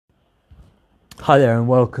Hi there and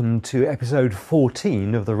welcome to episode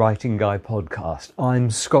 14 of the Writing Guy podcast. I'm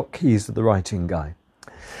Scott Keys of the Writing Guy.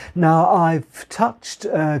 Now, I've touched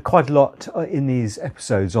quite a lot in these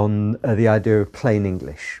episodes on the idea of plain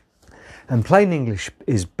English. And plain English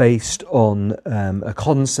is based on a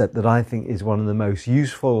concept that I think is one of the most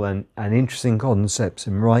useful and interesting concepts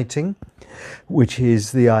in writing, which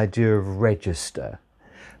is the idea of register.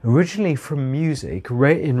 Originally from music,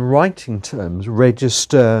 in writing terms,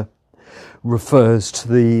 register refers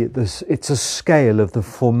to it's a scale of the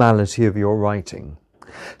formality of your writing.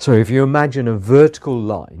 So if you imagine a vertical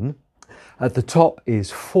line, at the top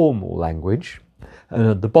is formal language, and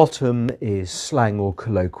at the bottom is slang or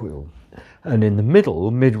colloquial. And in the middle,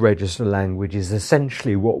 mid-register language is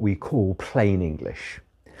essentially what we call plain English.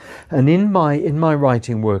 And in my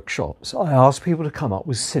writing workshops, I ask people to come up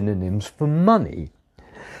with synonyms for money.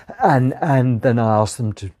 And then I asked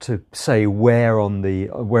them to say where on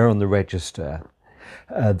the register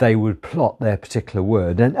they would plot their particular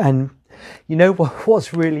word. And you know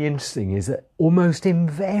what's really interesting is that almost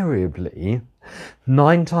invariably,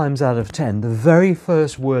 9 times out of 10, the very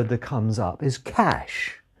first word that comes up is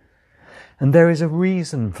cash. And there is a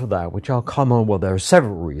reason for that, which I'll come on. Well, there are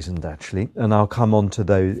several reasons actually, and I'll come on to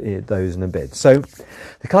those in a bit. So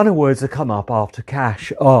the kind of words that come up after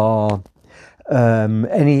cash are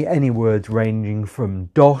any words ranging from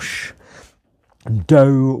dosh,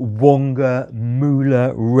 dough, wonga,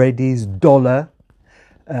 moolah, reddies, dollar,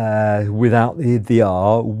 without the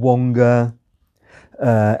R, wonga,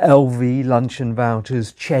 LV, luncheon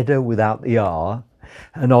vouchers, cheddar without the R,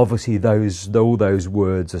 and obviously all those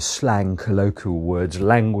words are slang colloquial words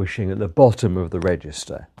languishing at the bottom of the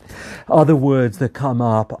register. Other words that come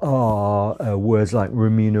up are words like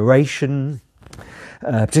remuneration,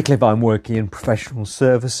 particularly if I'm working in professional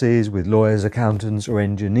services with lawyers, accountants or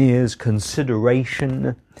engineers.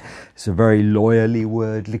 Consideration, it's a very lawyerly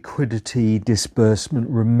word. Liquidity, disbursement,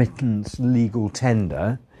 remittance, legal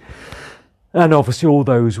tender. And obviously all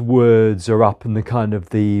those words are up in the kind of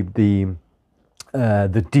the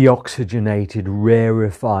deoxygenated,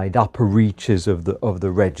 rarefied upper reaches of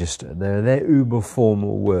the register. They're uber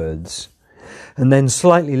formal words. And then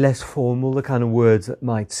slightly less formal, the kind of words that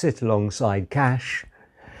might sit alongside cash.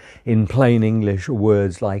 In plain English,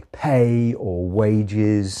 words like pay or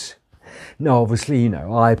wages. Now, obviously,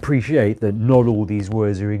 I appreciate that not all these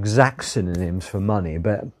words are exact synonyms for money,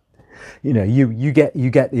 but you get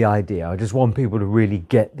the idea. I just want people to really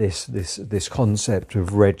get this concept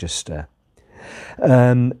of register.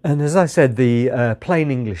 And as I said, the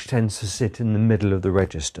plain English tends to sit in the middle of the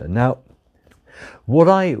register. Now, what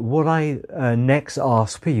I next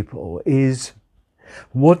ask people is,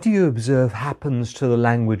 what do you observe happens to the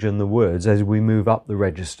language and the words as we move up the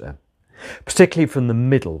register, particularly from the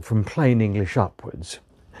middle, from plain English upwards?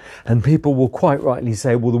 And people will quite rightly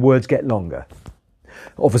say, well, the words get longer.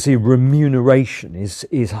 Obviously, remuneration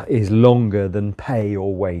is longer than pay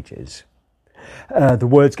or wages. The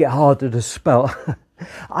words get harder to spell.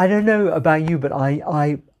 I don't know about you, but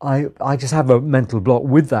I just have a mental block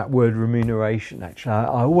with that word remuneration, actually.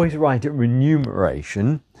 I always write it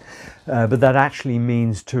remuneration, but that actually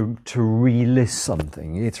means to relist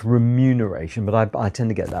something. It's remuneration, but I tend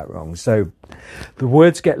to get that wrong. So the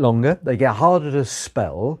words get longer, they get harder to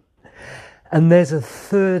spell. And there's a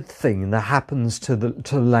third thing that happens to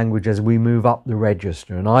the language as we move up the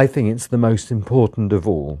register, and I think it's the most important of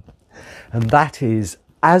all. And that is,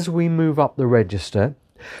 as we move up the register,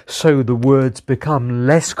 so the words become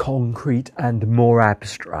less concrete and more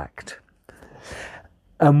abstract.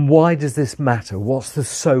 And why does this matter? What's the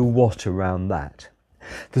so what around that?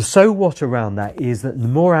 The so what around that is that the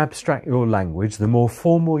more abstract your language, the more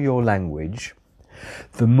formal your language,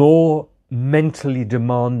 the more mentally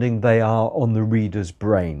demanding they are on the reader's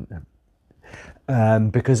brain.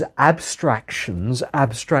 Because abstract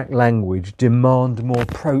language demand more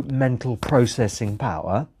mental processing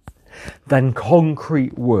power than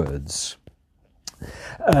concrete words.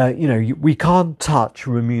 We can't touch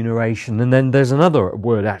remuneration. And then there's another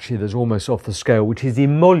word actually that's almost off the scale, which is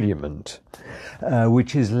emolument,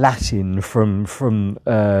 which is Latin from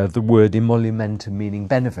the word emolumentum, meaning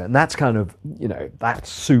benefit. And that's kind of, that's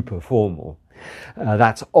super formal.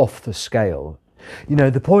 That's off the scale.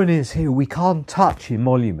 The point is here, we can't touch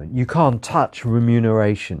emolument. You can't touch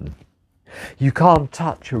remuneration. You can't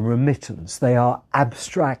touch a remittance. They are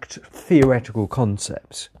abstract theoretical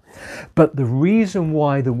concepts. But the reason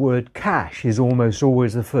why the word cash is almost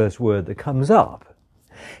always the first word that comes up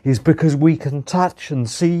is because we can touch and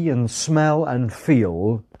see and smell and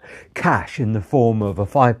feel cash in the form of a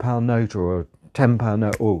 £5 note or a £10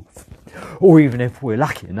 note, or even if we're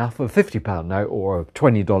lucky enough, a £50 note or a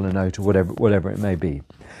 $20 note, or whatever it may be,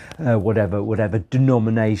 whatever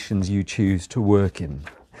denominations you choose to work in.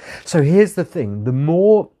 So here's the thing: the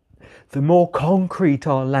more concrete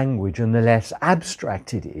our language and the less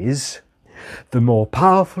abstract it is, the more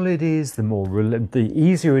powerful it is, the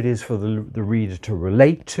easier it is for the reader to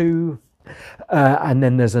relate to. And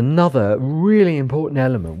then there's another really important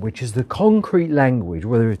element, which is the concrete language,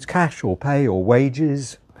 whether it's cash or pay or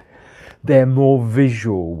wages, they're more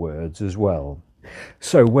visual words as well.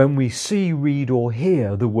 So when we see, read or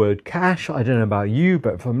hear the word cash, I don't know about you,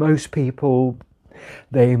 but for most people,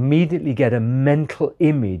 they immediately get a mental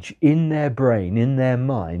image in their brain, in their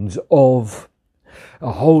minds, of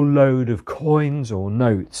a whole load of coins or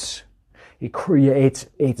notes. It creates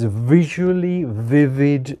visually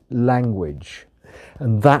vivid language,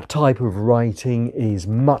 and that type of writing is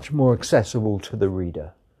much more accessible to the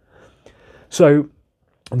reader. So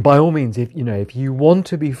by all means, if you want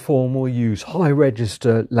to be formal, use high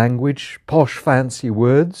register language, posh fancy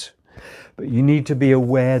words, but you need to be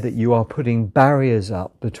aware that you are putting barriers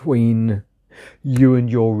up between you and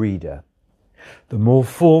your reader. The more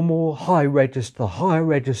formal, higher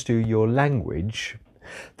register your language,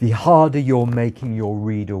 the harder you're making your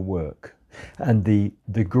reader work, and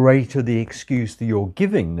the greater the excuse that you're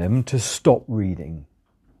giving them to stop reading.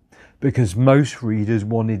 Because most readers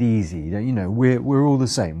want it easy. We're all the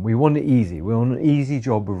same. We want it easy. We want an easy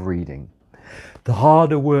job of reading. The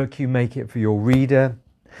harder work you make it for your reader,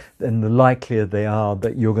 then the likelier they are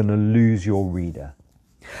that you're going to lose your reader.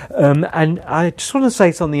 And I just want to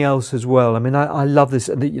say something else as well. I mean, I love this.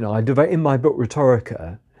 I devote in my book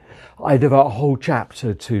Rhetorica, I devote a whole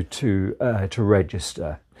chapter to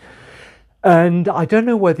register. And I don't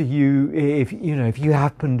know whether if you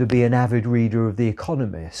happen to be an avid reader of The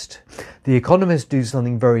Economist. The Economist do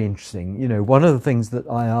something very interesting. One of the things that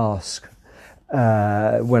I ask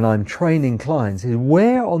when I'm training clients is,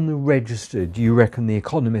 where on the register do you reckon The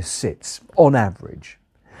Economist sits on average?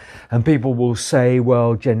 And people will say,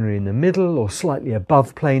 well, generally in the middle, or slightly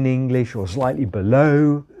above plain English, or slightly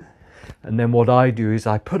below. And then what I do is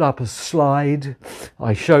I put up a slide,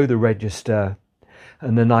 I show the register,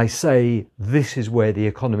 and then I say, this is where The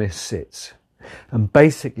Economist sits. And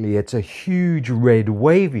basically it's a huge red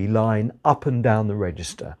wavy line up and down the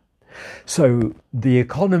register. So The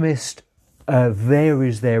Economist, there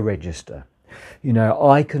is their register.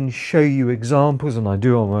 I can show you examples, and I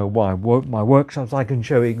do on my workshops, I can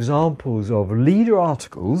show examples of leader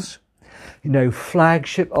articles,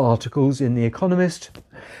 flagship articles in The Economist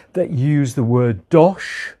that use the word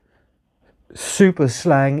dosh, super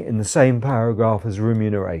slang, in the same paragraph as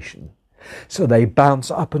remuneration. So they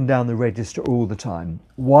bounce up and down the register all the time.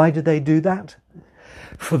 Why do they do that?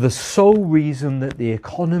 For the sole reason that The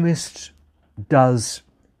Economist does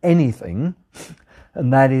anything,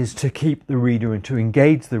 and that is to keep the reader and to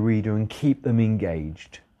engage the reader and keep them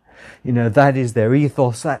engaged. That is their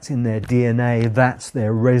ethos, that's in their DNA, that's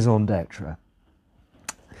their raison d'etre.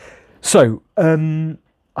 So I'm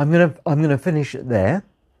gonna finish it there.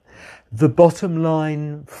 The bottom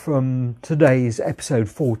line from today's episode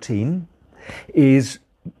 14 is,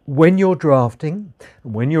 when you're drafting,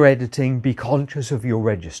 when you're editing, be conscious of your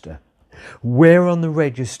register. Where on the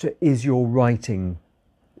register is your writing?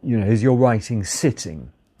 Is your writing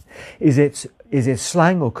sitting? Is it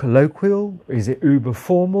slang or colloquial? Is it uber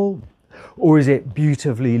formal? Or is it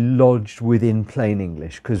beautifully lodged within plain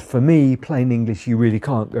English? Because for me, plain English, you really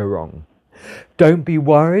can't go wrong. Don't be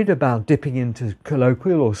worried about dipping into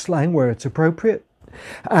colloquial or slang where it's appropriate.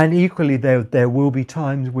 And equally, there will be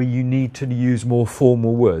times where you need to use more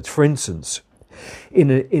formal words. For instance, in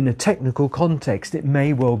a technical context, it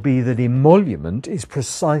may well be that emolument is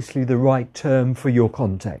precisely the right term for your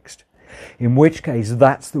context, in which case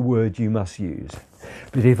that's the word you must use.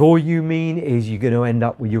 But if all you mean is you're going to end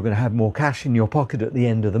up where you're going to have more cash in your pocket at the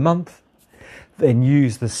end of the month, then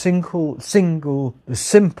use the simple,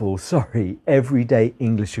 everyday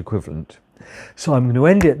English equivalent. So I'm going to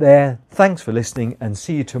end it there. Thanks for listening, and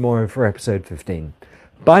see you tomorrow for episode 15.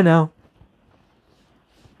 Bye now.